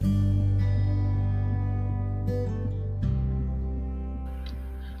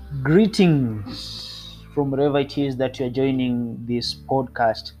Greetings from wherever it is that you're joining this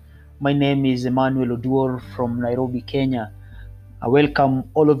podcast. My name is Emmanuel Oduor from Nairobi, Kenya. I welcome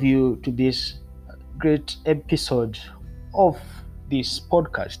all of you to this great episode of this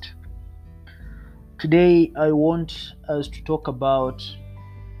podcast. Today, I want us to talk about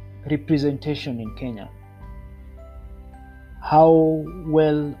representation in Kenya. How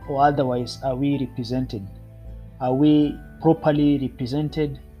well or otherwise are we represented? Are we properly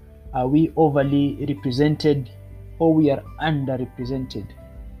represented? Are we overly represented, or we are underrepresented?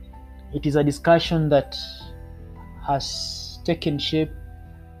 It is a discussion that has taken shape,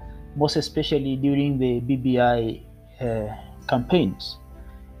 most especially during the BBI campaigns.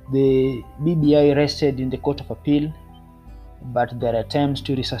 The BBI rested in the Court of Appeal, but there are attempts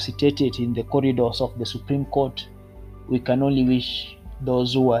to resuscitate it in the corridors of the Supreme Court. We can only wish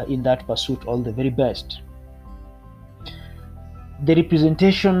those who are in that pursuit all the very best. The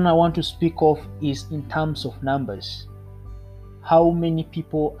representation I want to speak of is in terms of numbers. How many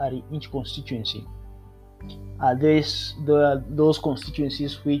people are in each constituency? Are those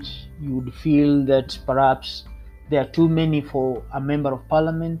constituencies which you would feel that perhaps there are too many for a member of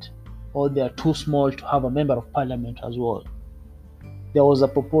parliament, or they are too small to have a member of parliament as well? There was a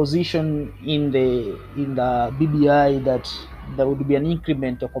proposition in the BBI that there would be an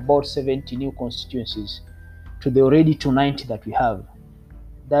increment of about 70 new constituencies to the already 290 that we have.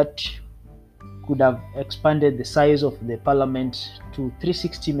 That could have expanded the size of the parliament to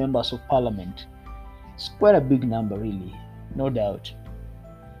 360 members of parliament. It's quite a big number, really, no doubt.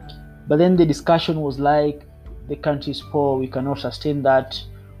 But then the discussion was like, the country is poor, we cannot sustain that.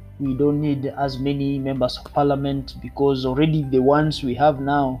 We don't need as many members of parliament because already the ones we have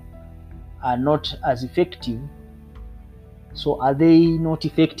now are not as effective. So are they not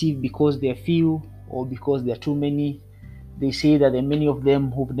effective because they're few or because they're too many? They say that there are many of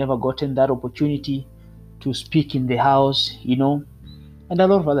them who've never gotten that opportunity to speak in the House, and a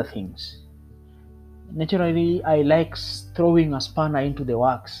lot of other things. Naturally, I like throwing a spanner into the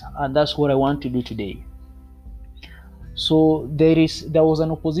works, and that's what I want to do today. So there was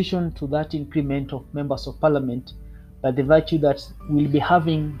an opposition to that increment of members of parliament by the virtue that we'll be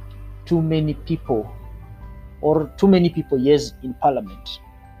having too many people, yes, in parliament.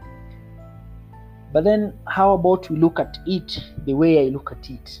 But then how about we look at it the way I look at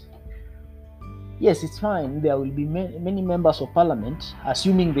it? Yes, it's fine. There will be many members of parliament,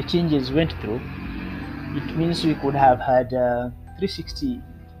 assuming the changes went through. It means we could have had 360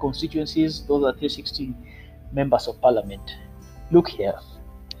 constituencies. Those are 360 members of parliament. Look here.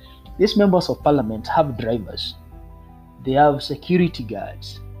 These members of parliament have drivers. They have security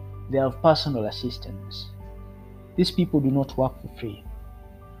guards. They have personal assistants. These people do not work for free.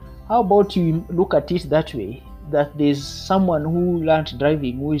 How about you look at it that way, that there's someone who learned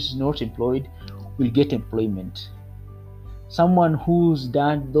driving who is not employed will get employment. Someone who's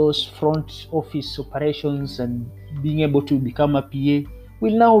done those front office operations and being able to become a PA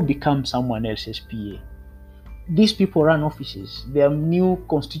will now become someone else's PA. These people run offices. There are new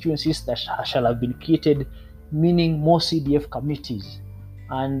constituencies that shall have been created, meaning more CDF committees,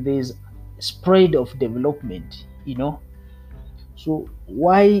 and there's spread of development, So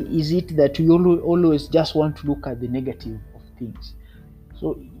why is it that we always just want to look at the negative of things?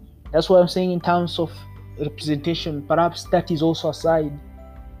 So that's what I'm saying in terms of representation. Perhaps that is also a side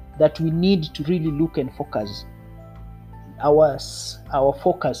that we need to really look and focus our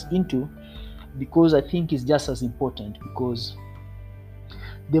focus into, because I think it's just as important, because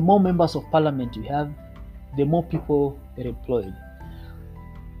the more members of parliament we have, the more people are employed.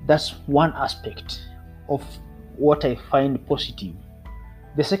 That's one aspect of what I find positive.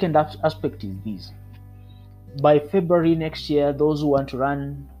 The second aspect is this. By February next year, those who want to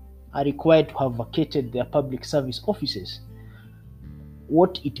run are required to have vacated their public service offices.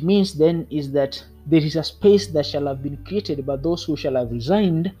 What it means then is that there is a space that shall have been created by those who shall have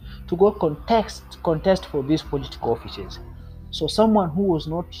resigned to go contest for these political offices. So someone who was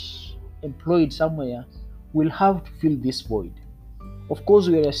not employed somewhere will have to fill this void. Of course,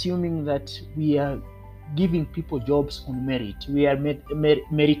 we are assuming that we are giving people jobs on merit. We are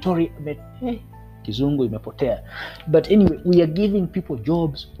Kizungu imepotea. But anyway, we are giving people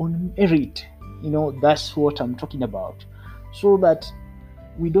jobs on merit. That's what I'm talking about. So that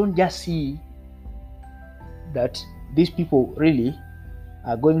we don't just see that these people really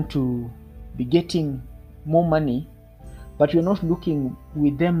are going to be getting more money, but we're not looking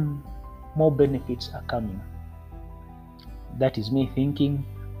with them more benefits are coming. That is me thinking,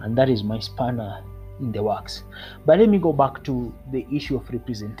 and that is my spanner in the works. But let me go back to the issue of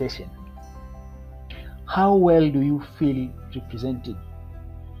representation. how well do you feel represented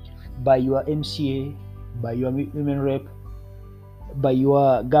by your MCA, by your women rep, by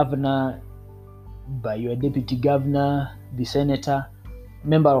your governor, by your deputy governor, the senator,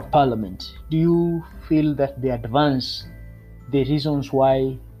 member of parliament? Do you feel that they advance the reasons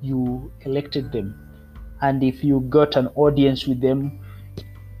why you elected them? And if you got an audience with them,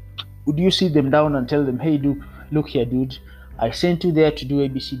 would you sit them down and tell them, hey, look here, dude, I sent you there to do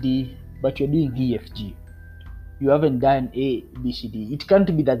ABCD, but you're doing EFG. You haven't done ABCD. It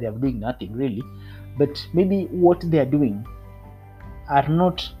can't be that they are doing nothing, really, but maybe what they are doing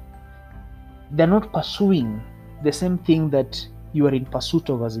they're not pursuing the same thing that you are in pursuit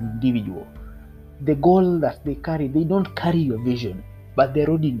of as an individual. The goal that they carry, they don't carry your vision, but they're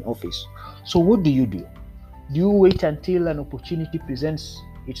already in office. So what do? Do you wait until an opportunity presents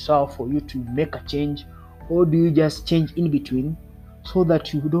itself for you to make a change, or do you just change in between so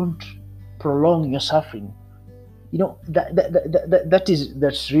that you don't prolong your suffering?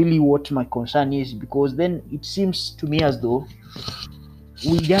 That's really what my concern is, because then it seems to me as though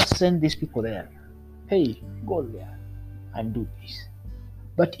we just send these people there, hey, go there and do this.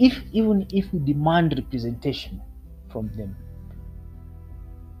 But even if we demand representation from them,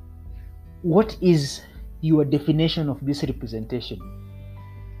 what is your definition of this representation?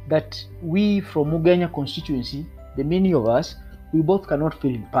 That we from Mugenya constituency, the many of us, we both cannot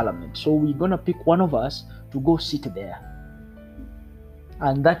fit in parliament, so we're gonna pick one of us to go sit there,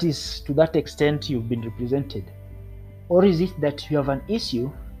 and that is to that extent you've been represented. Or is it that you have an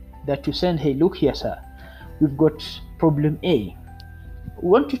issue that you send, hey, look here, sir, we've got problem A. We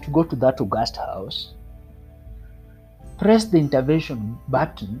want you to go to that August House, press the intervention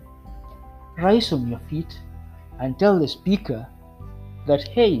button, rise on your feet, and tell the speaker that,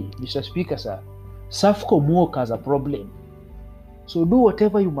 hey, Mr. Speaker, sir, SAFCO work has a problem. So do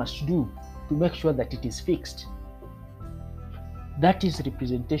whatever you must do to make sure that it is fixed. That is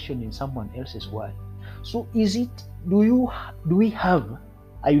representation in someone else's world. So do we have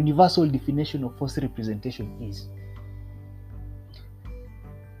a universal definition of what representation is?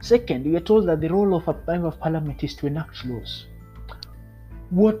 Second, we are told that the role of a member of parliament is to enact laws.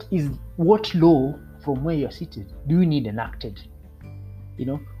 What law from where you're seated do you need enacted?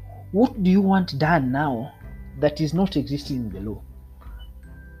 What do you want done now that is not existing in the law?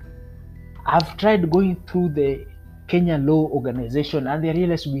 I've tried going through the Kenya Law Organization, and I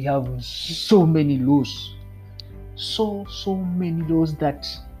realized we have so many laws. So many laws that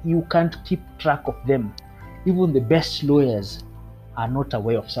you can't keep track of them. Even the best lawyers are not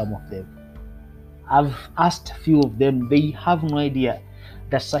aware of some of them. I've asked a few of them, they have no idea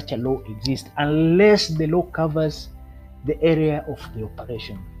that such a law exists unless the law covers the area of the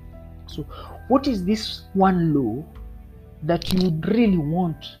operation. So what is this one law that you really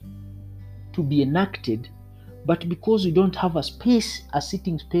want to be enacted, but because you don't have a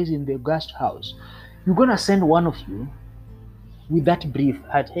sitting space in the August House, you're gonna send one of you with that brief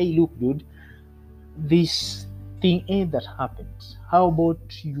at, hey, look, dude, this thing ain't that happens. How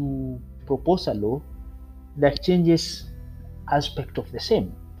about you propose a law that changes aspect of the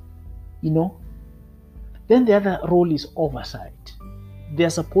same? Then the other role is oversight. They are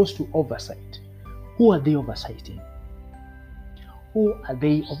supposed to oversight. Who are they oversighting?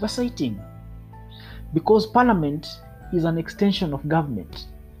 Because parliament is an extension of government.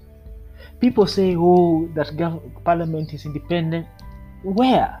 People say, that parliament is independent.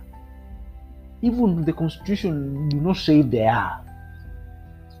 Where? Even the constitution do not say they are.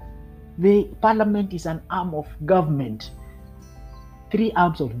 The parliament is an arm of government. 3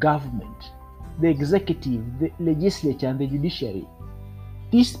 arms of government: the executive, the legislature, and the judiciary.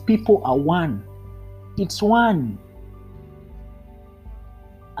 These people are one. It's one.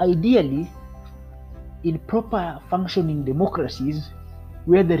 Ideally, in proper functioning democracies,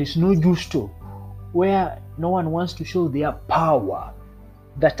 where there is no justo, where no one wants to show their power,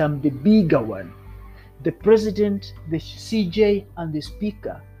 that I'm the bigger one, the president, the CJ, and the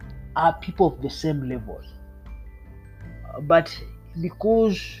speaker are people of the same level. But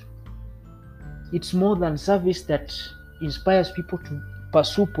because it's more than service that inspires people to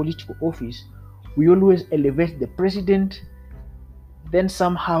pursue political office, we always elevate the president, then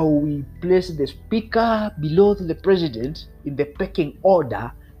somehow we place the speaker below the president in the pecking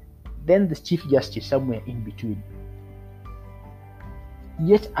order, then the chief justice somewhere in between.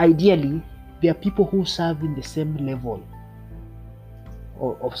 Yet ideally, there are people who serve in the same level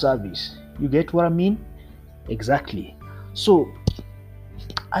of service. You get what I mean? Exactly. So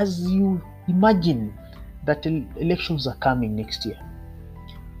as you imagine that elections are coming next year,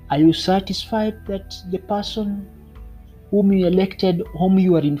 are you satisfied that the person whom you elected, whom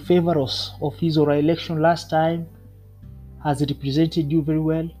you are in favor of his or her election last time, has represented you very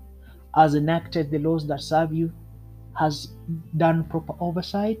well, has enacted the laws that serve you, has done proper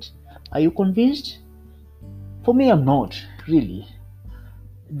oversight? Are you convinced? For me, I'm not, really.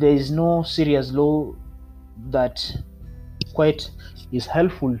 There is no serious law that quite is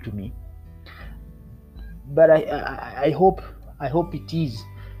helpful to me. But I hope it is.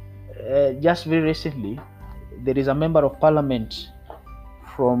 Just very recently, there is a member of parliament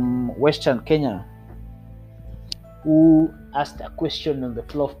from Western Kenya who asked a question on the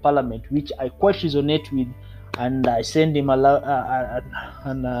floor of parliament, which I quite resonate with, and I send him an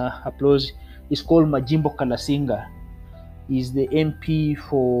applause. He's called Majimbo Kalasinga. He's the MP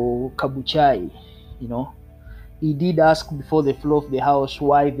for Kabuchai. He did ask before the floor of the house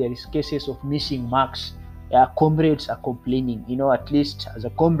why there is cases of missing marks. Comrades are complaining. At least as a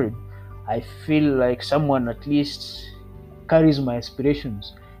comrade, I feel like someone at least carries my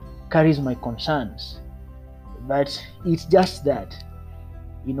aspirations, carries my concerns. But it's just that,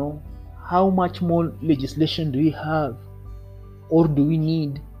 how much more legislation do we have, or do we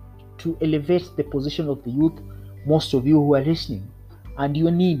need, to elevate the position of the youth? Most of you who are listening, and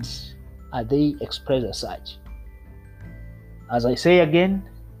your needs, are they expressed as such? As I say again,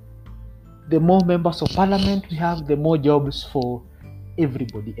 the more members of parliament we have, the more jobs for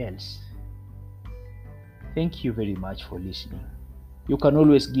everybody else. Thank you very much for listening. You can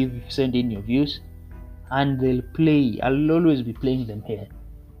always send in your views, and I'll always be playing them here,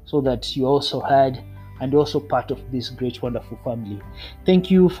 so that you also heard and also part of this great, wonderful family. Thank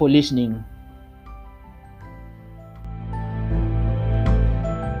you for listening.